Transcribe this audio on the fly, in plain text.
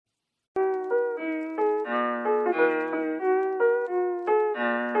You're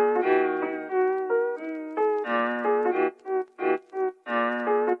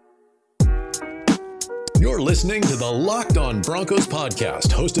listening to the Locked On Broncos podcast,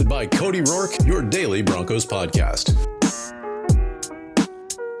 hosted by Cody Rourke, your daily Broncos podcast.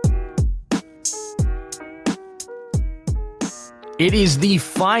 It is the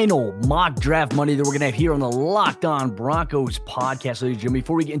final mock draft Monday that we're going to have here on the Locked On Broncos podcast, ladies and gentlemen.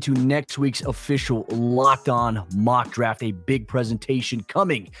 Before we get into next week's official Locked On mock draft, a big presentation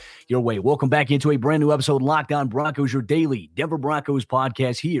coming your way. Welcome back into a brand new episode of Locked On Broncos, your daily Denver Broncos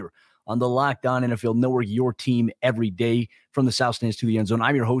podcast here on the Locked On NFL Network, your team every day from the South Stands to the end zone.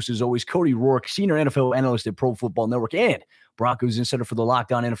 I'm your host, as always, Cody Rourke, senior NFL analyst at Pro Football Network and Broncos Insider for the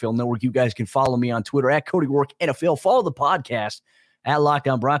Locked On NFL Network. You guys can follow me on Twitter at Cody Rourke NFL. Follow the podcast at Locked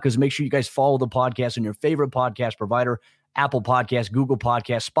On Broncos. Make sure you guys follow the podcast on your favorite podcast provider, Apple Podcasts, Google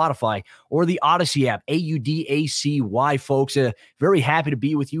Podcasts, Spotify, or the Odyssey app, AUDACY, folks. Very happy to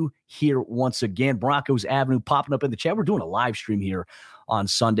be with you here once again. Broncos Avenue popping up in the chat. We're doing a live stream here on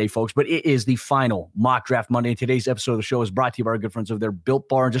Sunday, folks, but it is the final mock draft Monday. And today's episode of the show is brought to you by our good friends over there, Built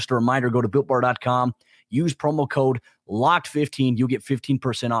Bar. And just a reminder, go to BuiltBar.com, use promo code LOCKED15. You'll get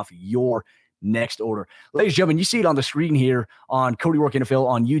 15% off your next order. Ladies and gentlemen, you see it on the screen here on Cody Rourke NFL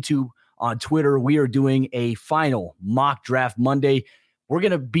on YouTube, on Twitter. We are doing a final mock draft Monday. We're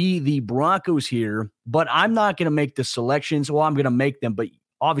going to be the Broncos here, but I'm not going to make the selections. Well, I'm going to make them, but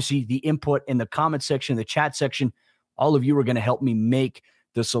obviously the input in the comment section, the chat section, all of you are going to help me make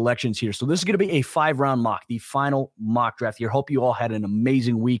the selections here. So this is going to be a 5-round mock, the final mock draft here. Hope you all had an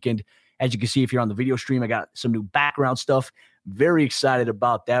amazing weekend. As you can see, if you're on the video stream, I got some new background stuff. Very excited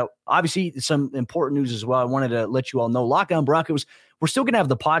about that. Obviously, some important news as well. I wanted to let you all know, Locked On Broncos, we're still going to have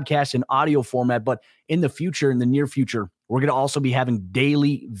the podcast in audio format, but in the future, in the near future, we're going to also be having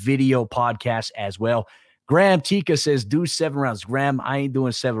daily video podcasts as well. Graham Tika says, do 7 rounds. Graham, I ain't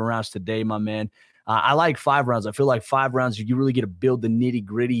doing 7 rounds today, my man. I like 5 rounds. I feel like 5 rounds, you really get to build the nitty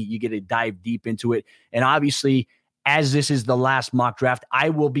gritty. You get to dive deep into it. And obviously, as this is the last mock draft, I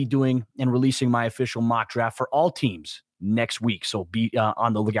will be doing and releasing my official mock draft for all teams next week. So be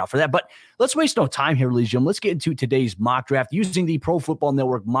on the lookout for that. But let's waste no time here, ladies and gentlemen. Let's get into today's mock draft using the Pro Football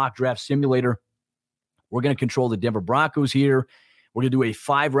Network mock draft simulator. We're going to control the Denver Broncos here. We're going to do a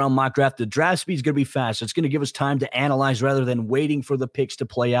 5-round mock draft. The draft speed is going to be fast. It's going to give us time to analyze rather than waiting for the picks to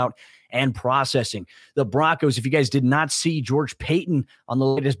play out and processing. The Broncos, if you guys did not see George Payton on the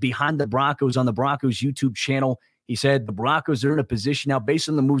latest Behind the Broncos on the Broncos YouTube channel, he said the Broncos are in a position now based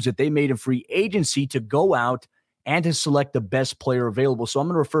on the moves that they made in free agency to go out and to select the best player available. So I'm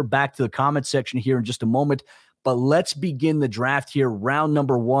going to refer back to the comment section here in just a moment, but let's begin the draft here. Round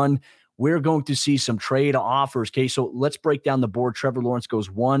number 1. We're going to see some trade offers. Okay, so let's break down the board. Trevor Lawrence goes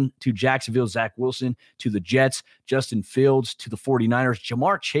 1 to Jacksonville, Zach Wilson to the Jets, Justin Fields to the 49ers,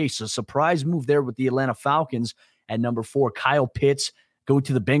 Jamar Chase, a surprise move there with the Atlanta Falcons at number 4, Kyle Pitts going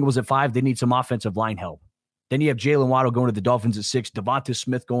to the Bengals at 5. They need some offensive line help. Then you have Jalen Waddle going to the Dolphins at 6, Devonta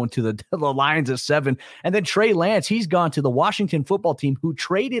Smith going to the Lions at 7, and then Trey Lance, he's gone to the Washington football team who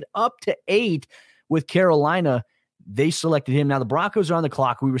traded up to 8 with Carolina. They selected him. Now the Broncos are on the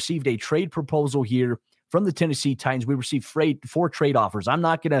clock. We received a trade proposal here from the Tennessee Titans. We received 4 trade offers. I'm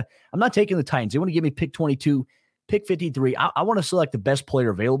not taking the Titans. They want to give me pick 22, pick 53. I want to select the best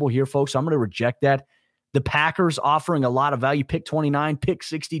player available here, folks. So I'm going to reject that. The Packers offering a lot of value, pick 29, pick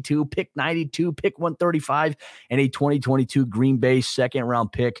 62, pick 92, pick 135, and a 2022 Green Bay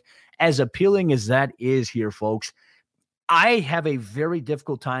 2nd-round pick. As appealing as that is here, folks, I have a very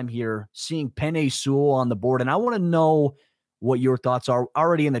difficult time here seeing Penei Sewell on the board, and I want to know what your thoughts are.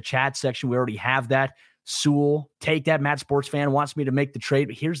 Already in the chat section, we already have that. Sewell, take that. Matt Sports Fan wants me to make the trade,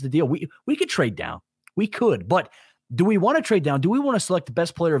 but here's the deal. We could trade down. We could, but do we want to trade down? Do we want to select the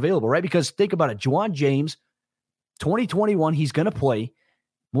best player available, right? Because think about it. Juwan James, 2021, he's going to play.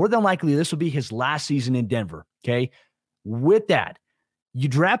 More than likely, this will be his last season in Denver, okay? With that, you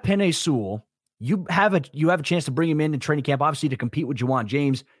draft Penei Sewell. You have a chance to bring him in training camp, obviously, to compete with Juwan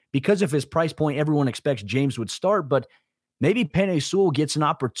James. Because of his price point, everyone expects James would start, but maybe Penei Sewell gets an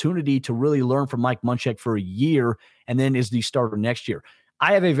opportunity to really learn from Mike Munchak for a year and then is the starter next year.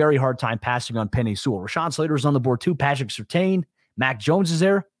 I have a very hard time passing on Penei Sewell. Rashawn Slater is on the board too. Patrick Surtain, Mac Jones is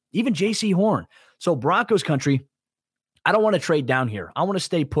there, even J.C. Horn. So Broncos country, I don't want to trade down here. I want to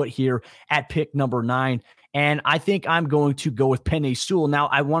stay put here at pick number 9. And I think I'm going to go with Penei Sewell. Now,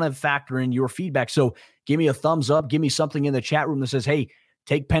 I want to factor in your feedback. So give me a thumbs up. Give me something in the chat room that says, hey,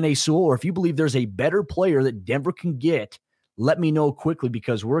 take Penei Sewell. Or if you believe there's a better player that Denver can get, let me know quickly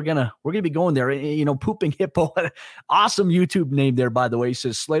because we're gonna be going there. Pooping Hippo, awesome YouTube name there, by the way. He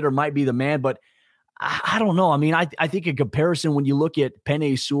says Slater might be the man, but I don't know. I mean, I think in comparison, when you look at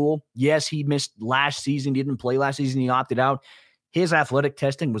Penei Sewell, yes, he missed last season. He didn't play last season. He opted out. His athletic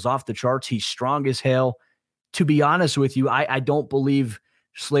testing was off the charts. He's strong as hell. To be honest with you, I don't believe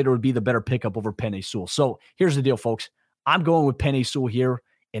Slater would be the better pickup over Penei Sewell. So here's the deal, folks. I'm going with Penei Sewell here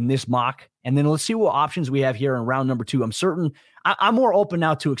in this mock. And then let's see what options we have here in round number 2. I'm certain I'm more open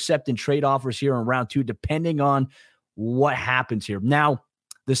now to accepting trade offers here in round 2, depending on what happens here. Now,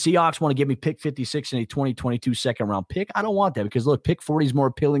 the Seahawks want to give me pick 56 in a 2022 second round pick. I don't want that because, look, pick 40 is more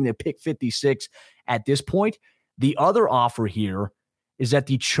appealing than pick 56 at this point. The other offer here is that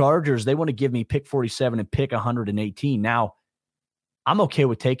the Chargers, they want to give me pick 47 and pick 118. Now, I'm okay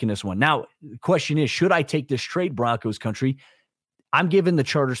with taking this one. Now, the question is, should I take this trade, Broncos country? I'm giving the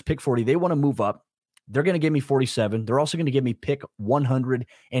Chargers pick 40. They want to move up. They're going to give me 47. They're also going to give me pick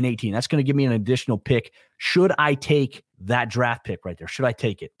 118. That's going to give me an additional pick. Should I take that draft pick right there? Should I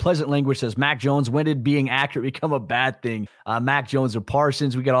take it? Pleasant Language says, Mac Jones, when did being accurate become a bad thing? Mac Jones or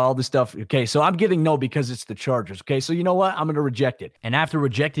Parsons, we got all this stuff. Okay, so I'm getting no because it's the Chargers. Okay, so you know what? I'm going to reject it. And after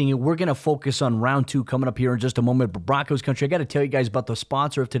rejecting it, we're going to focus on round 2 coming up here in just a moment. But Broncos country, I got to tell you guys about the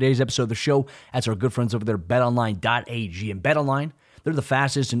sponsor of today's episode of the show. That's our good friends over there, betonline.ag. And BetOnline, they're the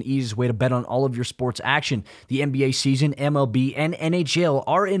fastest and easiest way to bet on all of your sports action. The NBA season, MLB, and NHL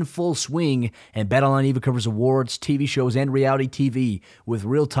are in full swing, and BetOnline even covers awards, TV shows, and reality TV with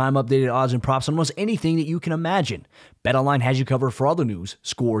real-time updated odds and props on almost anything that you can imagine. BetOnline has you covered for all the news,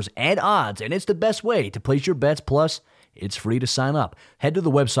 scores, and odds, and it's the best way to place your bets. Plus, it's free to sign up. Head to the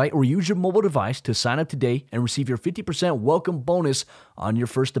website or use your mobile device to sign up today and receive your 50% welcome bonus on your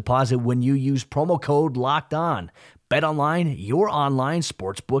first deposit when you use promo code LOCKEDON. BetOnline, your online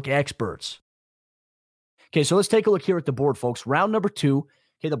sportsbook experts. Okay, so let's take a look here at the board, folks. Round number 2.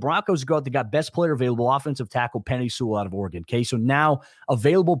 Okay, the Broncos go out. They got best player available, offensive tackle Penei Sewell out of Oregon. Okay, so now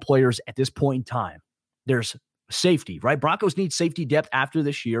available players at this point in time. There's safety, right? Broncos need safety depth after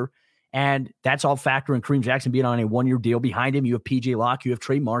this year, and that's all factoring Kareem Jackson being on a 1-year deal. Behind him, you have P.J. Locke, you have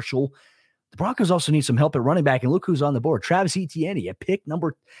Trey Marshall. The Broncos also need some help at running back, and look who's on the board. Travis Etienne at pick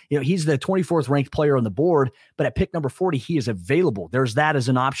number, he's the 24th ranked player on the board, but at pick number 40, he is available. There's that as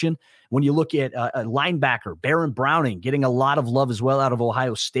an option. When you look at a linebacker, Baron Browning, getting a lot of love as well out of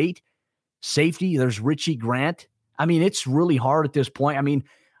Ohio State. Safety, there's Richie Grant. I mean, it's really hard at this point. I mean,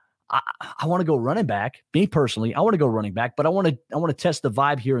 I want to go running back. Me personally, I want to go running back, but I want to test the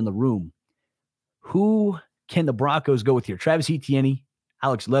vibe here in the room. Who can the Broncos go with here? Travis Etienne,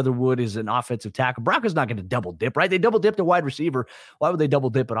 Alex Leatherwood is an offensive tackle. Broncos not going to double dip, right? They double dipped a wide receiver. Why would they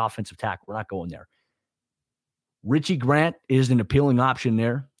double dip an offensive tackle? We're not going there. Richie Grant is an appealing option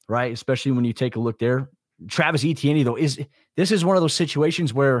there, right? Especially when you take a look there. Travis Etienne, though, this is one of those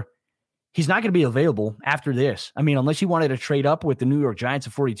situations where he's not going to be available after this. I mean, unless you wanted to trade up with the New York Giants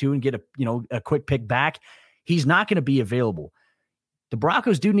at 42 and get a quick pick back, he's not going to be available. The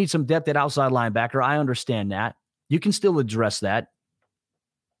Broncos do need some depth at outside linebacker. I understand that. You can still address that.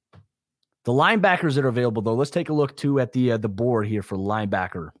 The linebackers that are available, though, let's take a look, too, at the board here for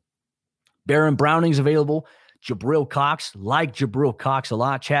linebacker. Baron Browning's available. Jabril Cox, like Jabril Cox a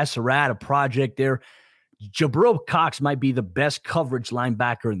lot. Chaz Surratt, a project there. Jabril Cox might be the best coverage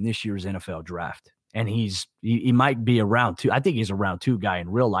linebacker in this year's NFL draft. And he might be a round 2. I think he's a round 2 guy in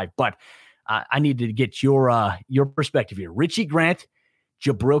real life. But I need to get your perspective here. Richie Grant,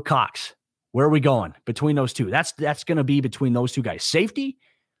 Jabril Cox. Where are we going between those two? That's going to be between those two guys. Safety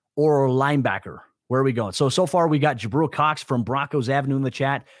or linebacker? Where are we going? So far we got Jabril Cox from Broncos Avenue in the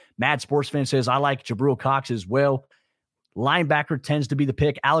chat. Mad Sports Fan says, I like Jabril Cox as well. Linebacker tends to be the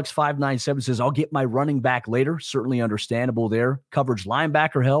pick. Alex597 says, I'll get my running back later. Certainly understandable there. Coverage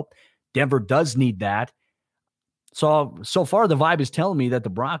linebacker help. Denver does need that. So far the vibe is telling me that the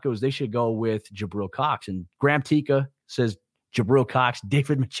Broncos, they should go with Jabril Cox. And Graham Tika says Jabril Cox.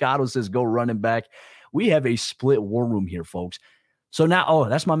 David Machado says go running back. We have a split war room here, folks. So now,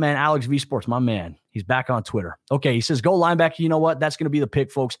 that's my man, Alex V Sports, my man. He's back on Twitter. Okay, he says, go linebacker. You know what? That's going to be the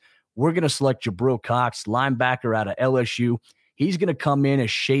pick, folks. We're going to select Jabril Cox, linebacker out of LSU. He's going to come in and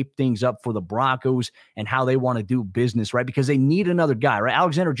shape things up for the Broncos and how they want to do business, right? Because they need another guy, right?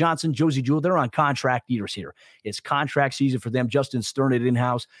 Alexander Johnson, Josie Jewell, they're on contract eaters here. It's contract season for them. Justin Stern at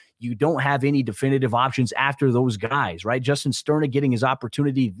in-house. You don't have any definitive options after those guys, right? Justin Stern getting his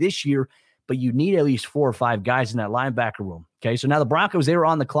opportunity this year, but you need at least 4 or 5 guys in that linebacker room. Okay, so now the Broncos, they are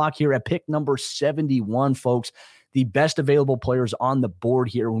on the clock here at pick number 71, folks. The best available players on the board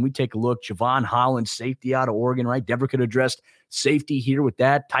here. When we take a look, Javon Holland, safety out of Oregon, right? Denver could address safety here with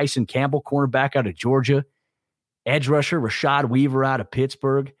that. Tyson Campbell, cornerback out of Georgia. Edge rusher, Rashad Weaver out of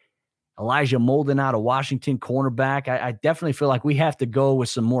Pittsburgh. Elijah Molden out of Washington, cornerback. I definitely feel like we have to go with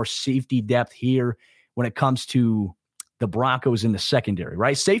some more safety depth here when it comes to the Broncos in the secondary,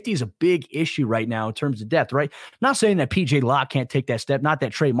 right? Safety is a big issue right now in terms of depth, right? Not saying that PJ Locke can't take that step, not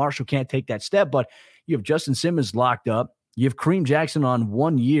that Trey Marshall can't take that step, but you have Justin Simmons locked up. You have Kareem Jackson on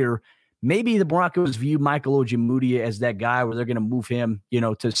 1 year. Maybe the Broncos view Michael Ojemudia as that guy where they're going to move him,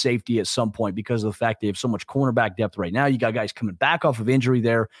 to safety at some point because of the fact they have so much cornerback depth right now. You got guys coming back off of injury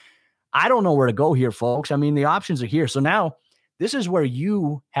there. I don't know where to go here, folks. I mean, the options are here. So now this is where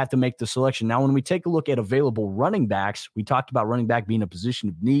you have to make the selection. Now, when we take a look at available running backs, we talked about running back being a position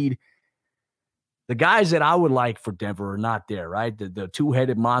of need. The guys that I would like for Denver are not there, right? The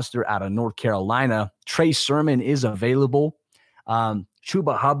two-headed monster out of North Carolina. Trey Sermon is available.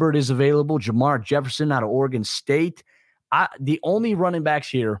 Chuba Hubbard is available. Jamar Jefferson out of Oregon State. The only running backs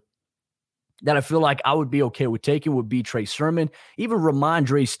here that I feel like I would be okay with taking would be Trey Sermon, even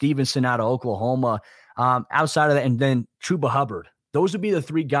Ramondre Stevenson out of Oklahoma. Outside of that, and then Chuba Hubbard. Those would be the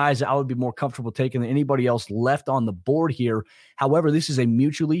 3 guys that I would be more comfortable taking than anybody else left on the board here. However, this is a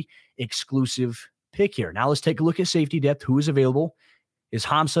mutually exclusive pick here. Now let's take a look at safety depth. Who is available? Is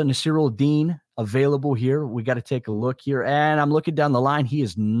Hamza Nasir-Dean available here? We got to take a look here. And I'm looking down the line. He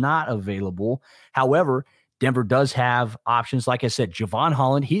is not available. However, Denver does have options. Like I said, Javon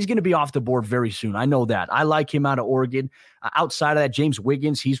Holland, he's going to be off the board very soon. I know that. I like him out of Oregon. Outside of that, James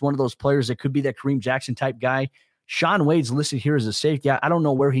Wiggins, he's one of those players that could be that Kareem Jackson type guy. Shaun Wade's listed here as a safety. I don't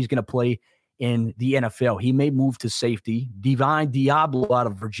know where he's going to play in the NFL. He may move to safety. Divine Diablo out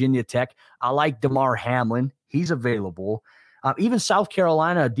of Virginia Tech. I like DeMar Hamlin. He's available. Even South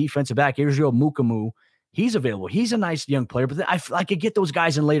Carolina defensive back, Israel Mukumu, he's available. He's a nice young player, but I could get those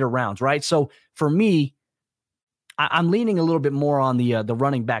guys in later rounds, right? So for me, I'm leaning a little bit more on the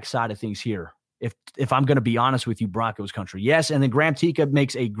running back side of things here. If I'm going to be honest with you, Broncos country. Yes, and then Graham Tika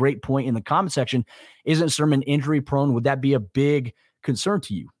makes a great point in the comment section. Isn't Sermon injury prone? Would that be a big concern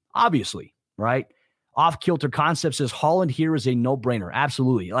to you? Obviously, right? Off Kilter Concept says Holland here is a no-brainer.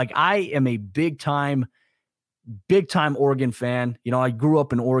 Absolutely. Like, I am a big-time Oregon fan. I grew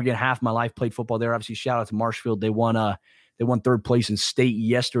up in Oregon half my life, played football there. Obviously, shout out to Marshfield. They won 3rd place in state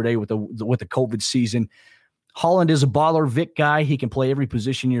yesterday with the COVID season. Holland is a baller Vic guy. He can play every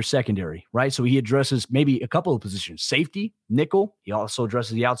position in your secondary, right? So he addresses maybe a couple of positions. Safety, nickel. He also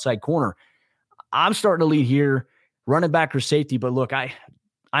addresses the outside corner. I'm starting to lead here, running back or safety. But look, I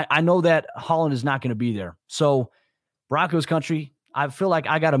know that Holland is not going to be there. So Broncos country, I feel like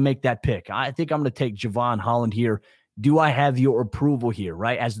I got to make that pick. I think I'm going to take Javon Holland here. Do I have your approval here,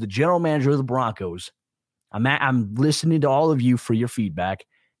 right? As the general manager of the Broncos, I'm listening to all of you for your feedback.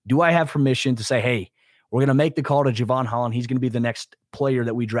 Do I have permission to say, hey, we're going to make the call to Javon Holland. He's going to be the next player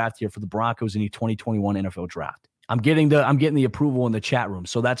that we draft here for the Broncos in the 2021 NFL draft. I'm getting the approval in the chat room,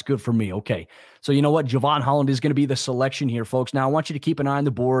 so that's good for me. Okay, so you know what? Javon Holland is going to be the selection here, folks. Now, I want you to keep an eye on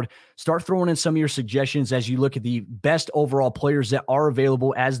the board. Start throwing in some of your suggestions as you look at the best overall players that are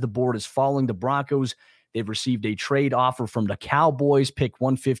available as the board is following the Broncos. They've received a trade offer from the Cowboys, pick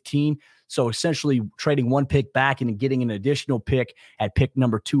 115. So essentially trading one pick back and getting an additional pick at pick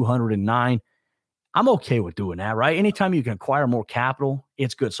number 209. I'm okay with doing that, right? Anytime you can acquire more capital,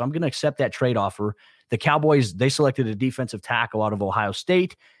 it's good. So I'm going to accept that trade offer. The Cowboys, they selected a defensive tackle out of Ohio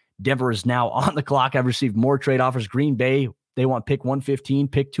State. Denver is now on the clock. I've received more trade offers. Green Bay, they want pick 115,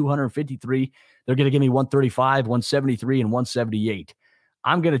 pick 253. They're going to give me 135, 173, and 178.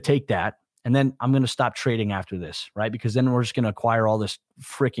 I'm going to take that, and then I'm going to stop trading after this, right? Because then we're just going to acquire all this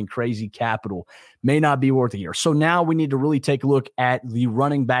freaking crazy capital. May not be worth it here. So now we need to really take a look at the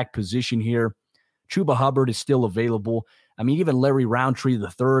running back position here. Chuba Hubbard is still available. I mean, even Larry Roundtree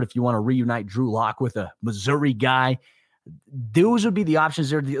III, if you want to reunite Drew Lock with a Missouri guy, those would be the options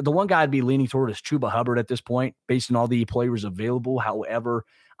there. The one guy I'd be leaning toward is Chuba Hubbard at this point, based on all the players available. However,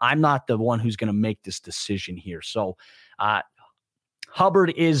 I'm not the one who's going to make this decision here. So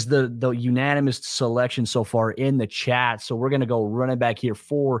Hubbard is the unanimous selection so far in the chat. So we're going to go running back here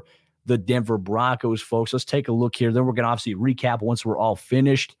for the Denver Broncos, folks. Let's take a look here. Then we're going to obviously recap once we're all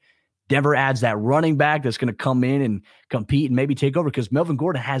finished. Denver adds that running back that's going to come in and compete and maybe take over because Melvin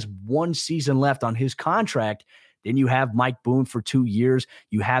Gordon has 1 season left on his contract. Then you have Mike Boone for 2 years.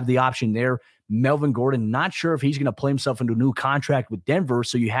 You have the option there. Melvin Gordon, not sure if he's going to play himself into a new contract with Denver,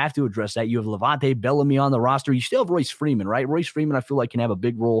 so you have to address that. You have Levante Bellamy on the roster. You still have Royce Freeman, right? Royce Freeman, I feel like, can have a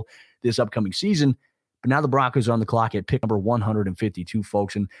big role this upcoming season. But now the Broncos are on the clock at pick number 152,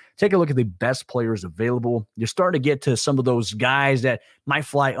 folks. And take a look at the best players available. You're starting to get to some of those guys that might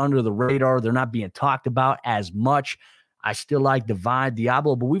fly under the radar. They're not being talked about as much. I still like Divine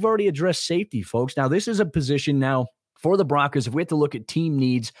Diablo, but we've already addressed safety, folks. Now, this is a position now for the Broncos. If we have to look at team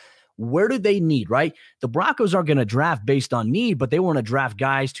needs, where do they need, right? The Broncos aren't going to draft based on need, but they want to draft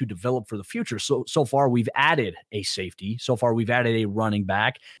guys to develop for the future. So far, we've added a safety. So far, we've added a running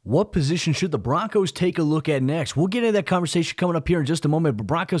back. What position should the Broncos take a look at next? We'll get into that conversation coming up here in just a moment. But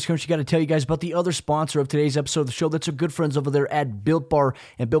Broncos country, got to tell you guys about the other sponsor of today's episode of the show. That's our good friends over there at Built Bar.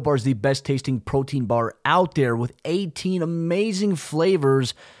 And Built Bar is the best tasting protein bar out there with 18 amazing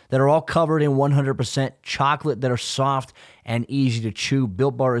flavors that are all covered in 100% chocolate that are soft and easy to chew.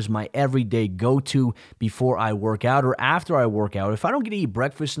 Built Bar is my everyday go-to before I work out or after I work out. If I don't get to eat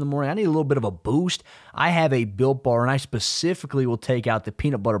breakfast in the morning, I need a little bit of a boost. I have a Built Bar, and I specifically will take out the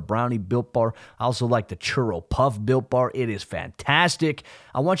peanut butter brownie Built Bar. I also like the churro puff Built Bar. It is fantastic.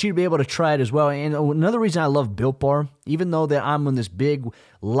 I want you to be able to try it as well. And another reason I love Built Bar, even though that I'm on this big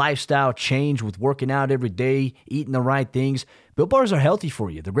lifestyle change with working out every day, eating the right things, Built Bars are healthy for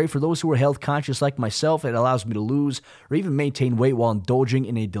you. They're great for those who are health conscious like myself. It allows me to lose or even maintain weight while indulging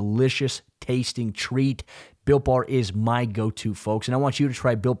in a delicious tasting treat. Built Bar is my go-to, folks, and I want you to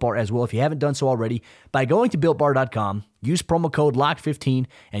try Built Bar as well if you haven't done so already by going to BuiltBar.com. Use promo code LOCK15,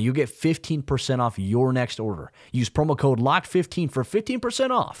 and you'll get 15% off your next order. Use promo code LOCK15 for 15%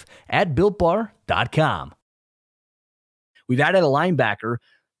 off at BuiltBar.com. We've added a linebacker.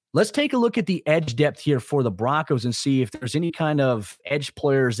 Let's take a look at the edge depth here for the Broncos and see if there's any kind of edge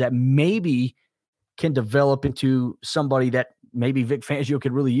players that maybe can develop into somebody that maybe Vic Fangio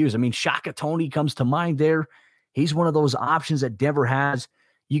could really use. I mean, Shaka Toney comes to mind there. He's one of those options that Denver has.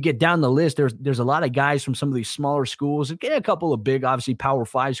 You get down the list, there's a lot of guys from some of these smaller schools, and get a couple of big, obviously, Power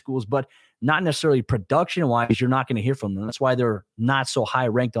 5 schools, but not necessarily production-wise, you're not going to hear from them. That's why they're not so high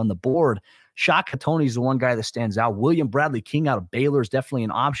ranked on the board. Shaka Toney is the one guy that stands out. William Bradley King out of Baylor is definitely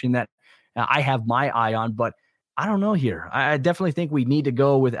an option that I have my eye on, but I don't know here. I definitely think we need to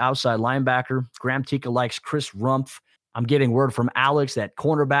go with outside linebacker. Graham Tika likes Chris Rumpf. I'm getting word from Alex that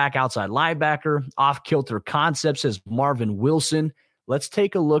cornerback, outside linebacker, off-kilter concept says Marvin Wilson. Let's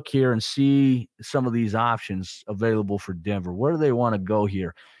take a look here and see some of these options available for Denver. Where do they want to go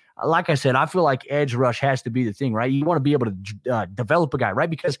here? Like I said, I feel like edge rush has to be the thing, right? You want to be able to develop a guy, right?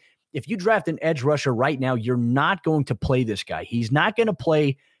 Because if you draft an edge rusher right now, you're not going to play this guy. He's not going to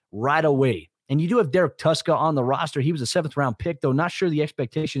play right away. And you do have Derek Tuska on the roster. He was a 7th-round pick, though. Not sure the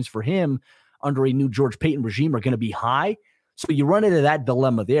expectations for him under a new George Payton regime are going to be high. So you run into that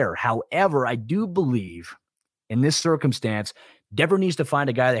dilemma there. However, I do believe in this circumstance, Denver needs to find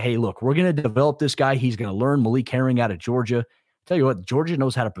a guy that, hey, look, we're going to develop this guy. He's going to learn Malik Herring out of Georgia. Tell you what, Georgia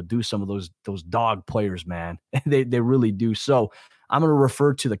knows how to produce some of those dog players, man. They really do. So I'm going to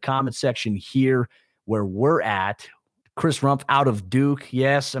refer to the comment section here where we're at. Chris Rumpf out of Duke.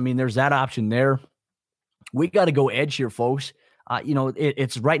 Yes, I mean, there's that option there. We got to go edge here, folks.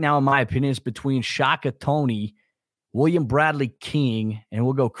 It's right now, in my opinion, it's between Shaka Toney, William Bradley King, and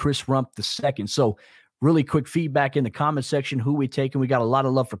we'll go Chris Rumpf the second. So really quick feedback in the comment section, who we taking. We got a lot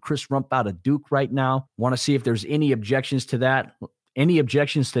of love for Chris Rumpf out of Duke right now. Want to see if there's any objections to that. Any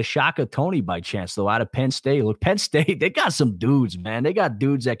objections to Shaka Toney by chance, though, out of Penn State? Look, Penn State, they got some dudes, man. They got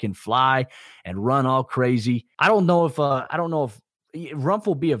dudes that can fly and run all crazy. I don't know if Rumpf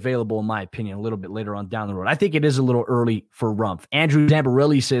will be available, in my opinion, a little bit later on down the road. I think it is a little early for Rumpf. Andrew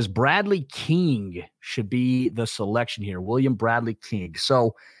Zambarelli says Bradley King should be the selection here. William Bradley King.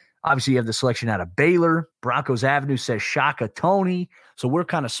 So obviously you have the selection out of Baylor. Broncos Avenue says Shaka Toney. So we're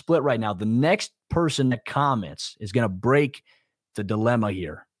kind of split right now. The next person that comments is going to break the dilemma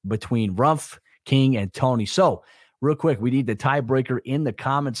here between Rumpf, King, and Toney. So real quick, we need the tiebreaker in the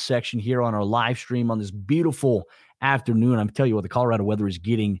comments section here on our live stream on this beautiful afternoon. I'm telling you what, the Colorado weather is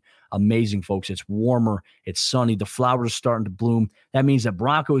getting amazing, folks. It's warmer. It's sunny. The flowers are starting to bloom. That means that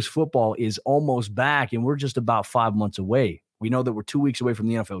Broncos football is almost back, and we're just about 5 months away. We know that we're 2 weeks away from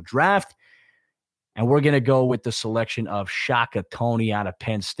the NFL draft, and we're going to go with the selection of Shaka Toney out of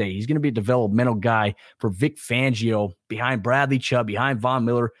Penn State. He's going to be a developmental guy for Vic Fangio behind Bradley Chubb, behind Von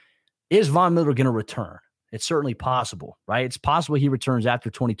Miller. Is Von Miller going to return? It's certainly possible, right? It's possible he returns after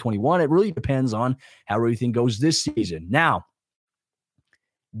 2021. It really depends on how everything goes this season. Now,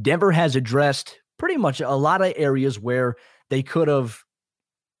 Denver has addressed pretty much a lot of areas where they could have,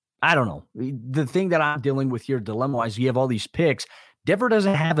 I don't know. The thing that I'm dealing with here, dilemma-wise, you have all these picks. Denver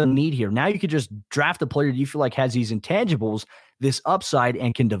doesn't have a need here. Now you could just draft a player you feel like has these intangibles, this upside,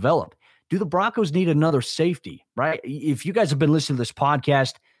 and can develop. Do the Broncos need another safety, right? If you guys have been listening to this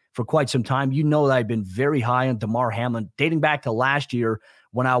podcast for quite some time, you know that I've been very high on Damar Hamlin, dating back to last year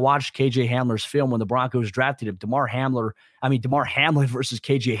when I watched KJ Hamler's film when the Broncos drafted him. Damar Hamlin versus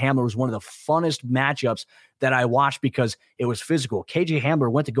KJ Hamler was one of the funnest matchups that I watched because it was physical. KJ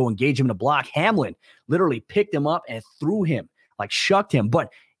Hamler went to go engage him in a block. Hamlin literally picked him up and threw him, like shucked him.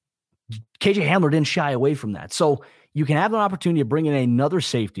 But KJ Hamler didn't shy away from that. So you can have an opportunity to bring in another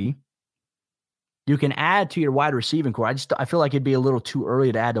safety. You can add to your wide receiving core. I feel like it'd be a little too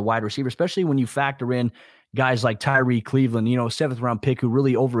early to add a wide receiver, especially when you factor in guys like Tyree Cleveland, 7th-round pick who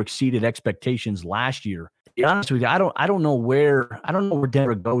really overexceeded expectations last year. To be honest with you, I don't know where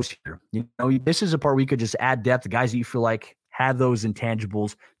Denver goes here. This is a part where you could just add depth, the guys that you feel like have those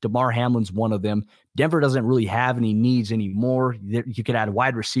intangibles. DeMar Hamlin's one of them. Denver doesn't really have any needs anymore. You could add a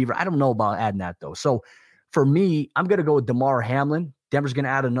wide receiver. I don't know about adding that, though. So for me, I'm going to go with DeMar Hamlin. Denver's going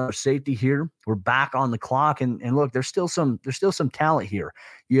to add another safety here. We're back on the clock, and look, there's still some talent here.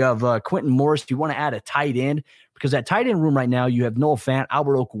 You have Quentin Morris. You want to add a tight end because that tight end room right now, you have Noah Fant,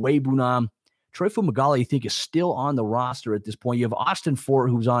 Albert Okwuegbunam, Troy Fumagalli, I think, is still on the roster at this point. You have Austin Fort,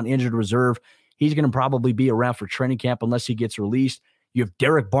 who's on injured reserve. He's going to probably be around for training camp unless he gets released. You have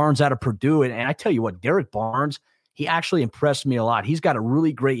Derek Barnes out of Purdue. And I tell you what, Derek Barnes, he actually impressed me a lot. He's got a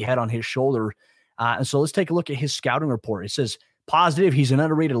really great head on his shoulder. And so let's take a look at his scouting report. It says, positive, he's an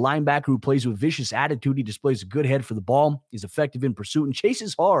underrated linebacker who plays with vicious attitude. He displays a good head for the ball. He's effective in pursuit and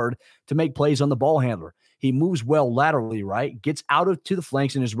chases hard to make plays on the ball handler. He moves well laterally, right? Gets out to the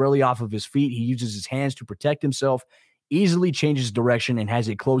flanks and is rarely off of his feet. He uses his hands to protect himself, easily changes direction, and has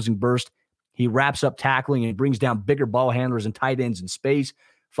a closing burst. He wraps up tackling and brings down bigger ball handlers and tight ends in space,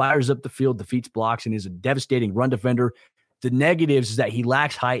 fires up the field, defeats blocks, and is a devastating run defender. The negatives is that he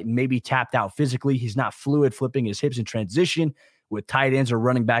lacks height and may be tapped out physically. He's not fluid, flipping his hips in transition with tight ends or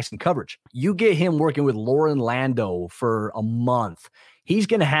running backs in coverage. You get him working with Lauren Lando for a month. He's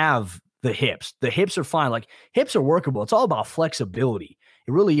going to have the hips. The hips are fine. Like, hips are workable. It's all about flexibility.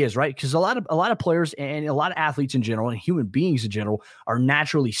 It really is, right? Because a lot of players and a lot of athletes in general and human beings in general are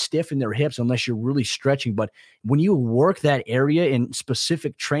naturally stiff in their hips unless you're really stretching. But when you work that area in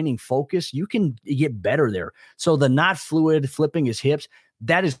specific training focus, you can get better there. So the not fluid, flipping his hips,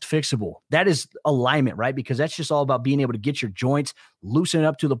 that is fixable. That is alignment, right? Because that's just all about being able to get your joints loosen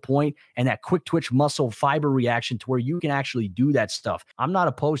up to the point and that quick twitch muscle fiber reaction to where you can actually do that stuff. I'm not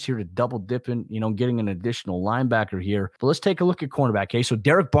opposed here to double dipping, getting an additional linebacker here. But let's take a look at cornerback. Okay, so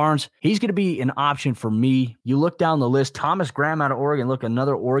Derek Barnes, he's going to be an option for me. You look down the list, Thomas Graham out of Oregon, look,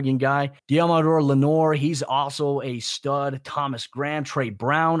 another Oregon guy. Diamador Lenore, he's also a stud. Thomas Graham, Trey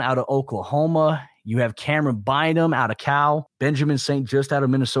Brown out of Oklahoma. You have Cameron Bynum out of Cal, Benjamin St. Just out of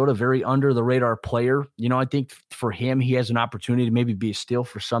Minnesota, very under the radar player. I think for him, he has an opportunity to maybe be a steal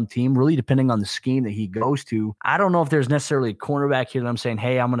for some team, really depending on the scheme that he goes to. I don't know if there's necessarily a cornerback here that I'm saying,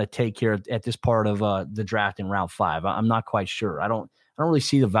 hey, I'm going to take here at this part of the draft in round 5. I'm not quite sure. I don't really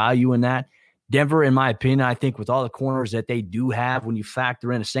see the value in that. Denver, in my opinion, I think with all the corners that they do have, when you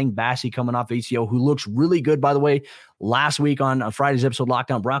factor in a Sang Bassi coming off ACO, who looks really good, by the way, last week on Friday's episode,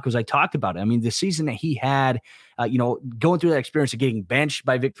 Locked On Broncos, I talked about it. I mean, the season that he had, going through that experience of getting benched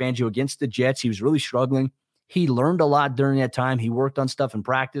by Vic Fangio against the Jets, he was really struggling. He learned a lot during that time. He worked on stuff in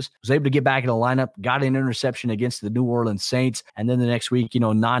practice, was able to get back in the lineup, got an interception against the New Orleans Saints. And then the next week,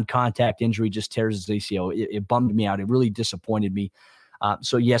 non-contact injury just tears his ACL. It bummed me out. It really disappointed me.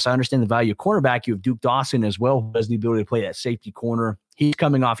 So, yes, I understand the value of cornerback. You have Duke Dawson as well, who has the ability to play that safety corner. He's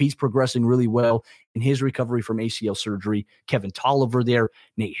coming off. He's progressing really well in his recovery from ACL surgery. Kevin Tolliver there.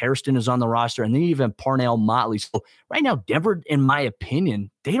 Nate Hairston is on the roster. And then you have Parnell Motley. So right now, Denver, in my opinion,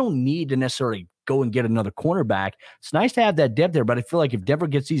 they don't need to necessarily go and get another cornerback. It's nice to have that depth there, but I feel like if Denver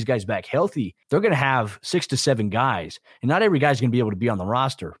gets these guys back healthy, they're going to have 6 to 7 guys, and not every guy's going to be able to be on the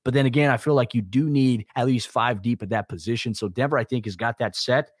roster. But then again, I feel like you do need at least 5 deep at that position. So Denver, I think, has got that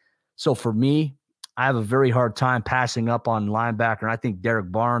set. So for me, I have a very hard time passing up on linebacker, and I think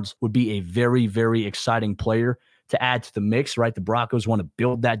Derek Barnes would be a very, very exciting player to add to the mix, right? The Broncos want to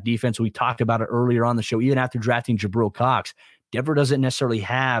build that defense. We talked about it earlier on the show, even after drafting Jabril Cox. Denver doesn't necessarily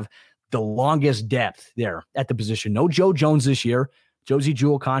have the longest depth there at the position. No Joe Jones this year. Josie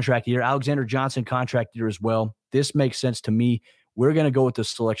Jewell contract year. Alexander Johnson contract year as well. This makes sense to me. We're going to go with the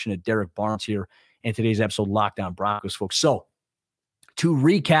selection of Derek Barnes here in today's episode, Locked On Broncos, folks. So to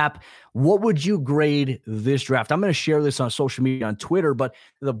recap, what would you grade this draft? I'm going to share this on social media, on Twitter, but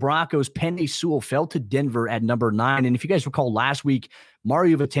the Broncos, Penei Sewell fell to Denver at number 9. And if you guys recall last week,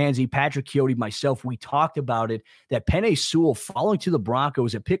 Mario Vitanzi, Patrick Chiotti, myself, we talked about it, that Penei Sewell falling to the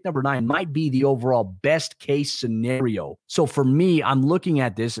Broncos at pick number 9 might be the overall best case scenario. So for me, I'm looking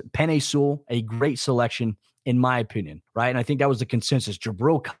at this, Penei Sewell, a great selection in my opinion, right? And I think that was the consensus.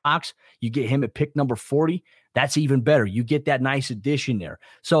 Jabril Cox, you get him at pick number 40. That's even better. You get that nice addition there.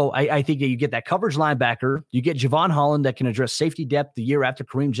 So I think that you get that coverage linebacker. You get Javon Holland that can address safety depth the year after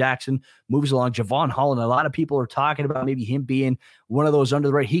Kareem Jackson moves along. Javon Holland, a lot of people are talking about maybe him being one of those under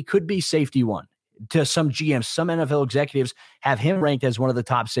the radar. He could be safety one. to some GMs, some NFL executives have him ranked as one of the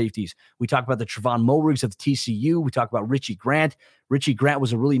top safeties. We talk about the Trevon Mulrigs of TCU. We talk about Richie Grant. Richie Grant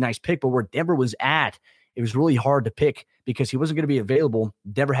was a really nice pick, but where Denver was at, it was really hard to pick because he wasn't going to be available.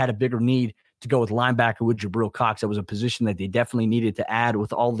 Denver had a bigger need to go with linebacker with Jabril Cox. That was a position that they definitely needed to add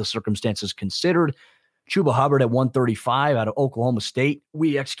with all the circumstances considered. Chuba Hubbard at 135 out of Oklahoma State.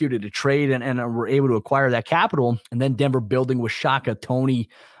 We executed a trade and were able to acquire that capital. And then Denver building with Shaka Toney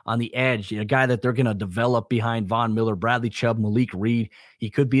on the edge, a guy that they're going to develop behind Von Miller, Bradley Chubb, Malik Reed. He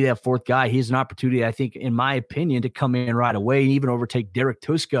could be that fourth guy. He has an opportunity, I think, in my opinion, to come in right away and even overtake Derek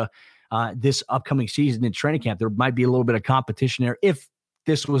Tuska this upcoming season in training camp. There might be a little bit of competition there if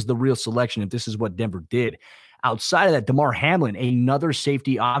this was the real selection, if this is what Denver did. Outside of that, Damar Hamlin, another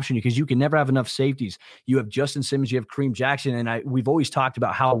safety option because you can never have enough safeties. You have Justin Simmons, you have Kareem Jackson, and we've always talked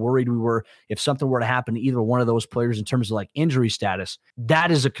about how worried we were if something were to happen to either one of those players in terms of like injury status.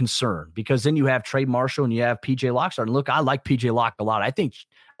 That is a concern because then you have Trey Marshall and you have PJ Locke starting. Look, I like PJ Locke a lot. I think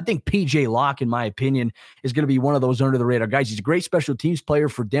PJ Locke, in my opinion, is going to be one of those under the radar guys. He's a great special teams player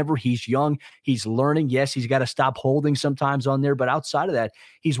for Denver. He's young. He's learning. Yes, he's got to stop holding sometimes on there. But outside of that,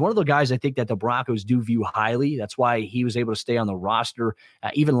 he's one of the guys I think that the Broncos do view highly. That's why he was able to stay on the roster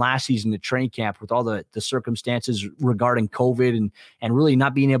even last season at training camp with all the circumstances regarding COVID and really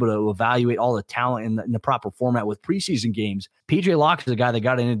not being able to evaluate all the talent in the proper format with preseason games. PJ Locke is a guy that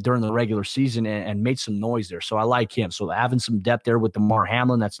got in during the regular season and made some noise there. So I like him. So having some depth there with Damar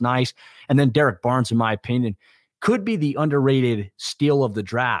Hamlin, that's nice. And then Derek Barnes, in my opinion, could be the underrated steal of the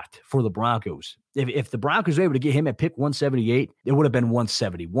draft for the Broncos. If the Broncos were able to get him at pick 178, it would have been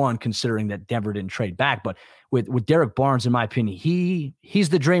 171, considering that Denver didn't trade back. But with Derek Barnes, in my opinion, he's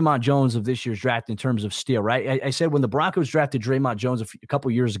the Draymond Jones of this year's draft in terms of steal, right? I said when the Broncos drafted Draymond Jones a couple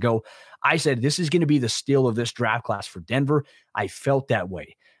years ago, I said this is going to be the steal of this draft class for Denver. I felt that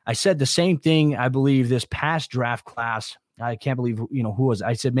way. I said the same thing, I believe, this past draft class. I can't believe, who was.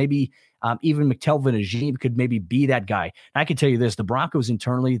 I said maybe even McTelvin Agim could maybe be that guy. And I can tell you this, the Broncos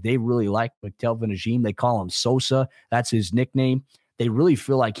internally, they really like McTelvin Agim. They call him Sosa. That's his nickname. They really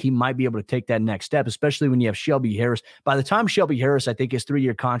feel like he might be able to take that next step, especially when you have Shelby Harris. By the time Shelby Harris, I think his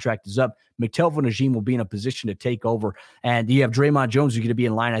 3-year contract is up, McTelvin Agim will be in a position to take over. And you have Draymond Jones who's going to be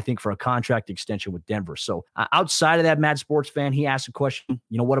in line, I think, for a contract extension with Denver. So outside of that, Mad Sports Fan, he asked a question,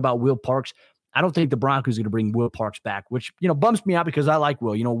 what about Will Parks? I don't think the Broncos are going to bring Will Parks back, which, bums me out because I like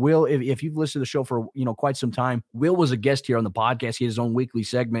Will. Will, if you've listened to the show for, quite some time, Will was a guest here on the podcast. He has his own weekly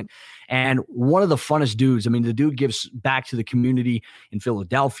segment and one of the funnest dudes. I mean, the dude gives back to the community in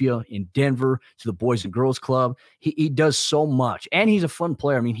Philadelphia, in Denver, to the Boys and Girls Club. He does so much and he's a fun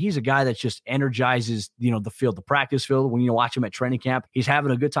player. I mean, he's a guy that just energizes, the field, the practice field. When you watch him at training camp, he's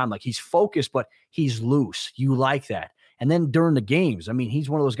having a good time. Like he's focused, but he's loose. You like that. And then during the games, I mean, he's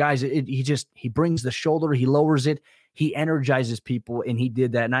one of those guys, he brings the shoulder, he lowers it, he energizes people, and he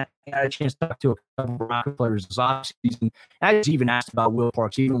did that. And I had a chance to talk to a couple of Broncos players this offseason. I just even asked about Will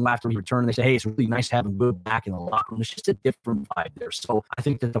Parks, even after he returned. They said, hey, it's really nice having Will back in the locker room. It's just a different vibe there. So I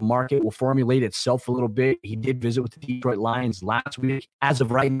think that the market will formulate itself a little bit. He did visit with the Detroit Lions last week. As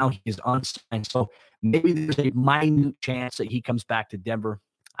of right now, he is unsigned. So maybe there's a minute chance that he comes back to Denver.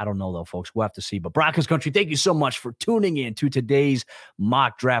 I don't know, though, folks. We'll have to see. But Broncos Country, thank you so much for tuning in to today's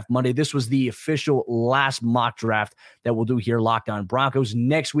Mock Draft Monday. This was the official last mock draft that we'll do here, Locked On Broncos.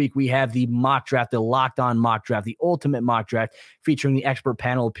 Next week, we have the mock draft, the Locked On mock draft, the ultimate mock draft, featuring the expert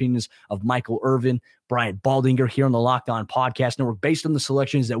panel opinions of Michael Irvin, Brian Baldinger here on the Locked On Podcast Network, based on the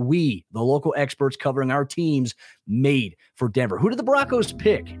selections that we, the local experts covering our teams, made for Denver. Who did the Broncos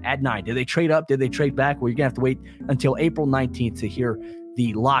pick at 9? Did they trade up? Did they trade back? Well, you're going to have to wait until April 19th to hear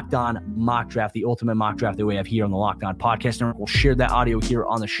the Locked On mock draft, the ultimate mock draft that we have here on the Locked On Podcast Network. We'll share that audio here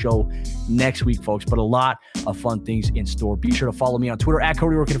on the show next week, folks, but a lot of fun things in store. Be sure to follow me on Twitter at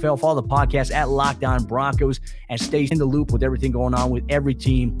Cody Rourke NFL, follow the podcast at Locked On Broncos, and stay in the loop with everything going on with every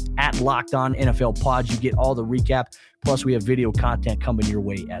team at Locked On NFL Pods. You get all the recap. Plus, we have video content coming your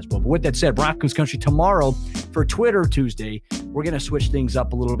way as well. But with that said, Broncos Country, tomorrow for Twitter Tuesday, we're going to switch things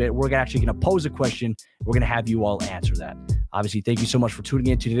up a little bit. We're actually going to pose a question. We're going to have you all answer that. Obviously, thank you so much for tuning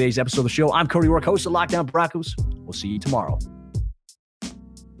in to today's episode of the show. I'm Cody Rourke, host of Locked On Broncos. We'll see you tomorrow.